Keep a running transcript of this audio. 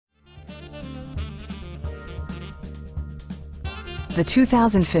the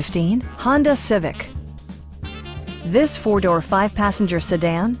 2015 Honda Civic. This four-door, five-passenger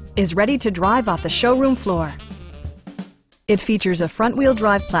sedan is ready to drive off the showroom floor. It features a front-wheel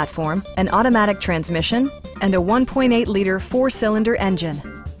drive platform, an automatic transmission, and a 1.8-liter four-cylinder engine.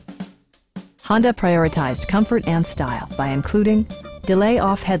 Honda prioritized comfort and style by including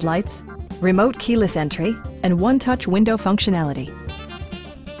delay-off headlights, remote keyless entry, and one-touch window functionality.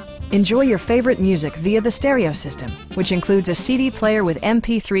 Enjoy your favorite music via the stereo system, which includes a CD player with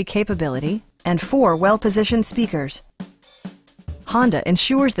MP3 capability and 4 well-positioned speakers. Honda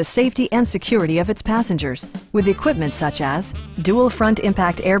ensures the safety and security of its passengers with equipment such as dual front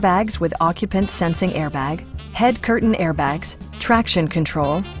impact airbags with occupant sensing airbag, head curtain airbags, traction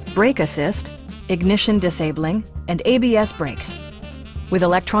control, brake assist, ignition disabling, and ABS brakes. With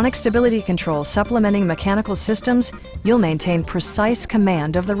electronic stability control supplementing mechanical systems, you'll maintain precise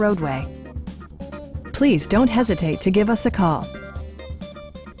command of the roadway. Please don't hesitate to give us a call.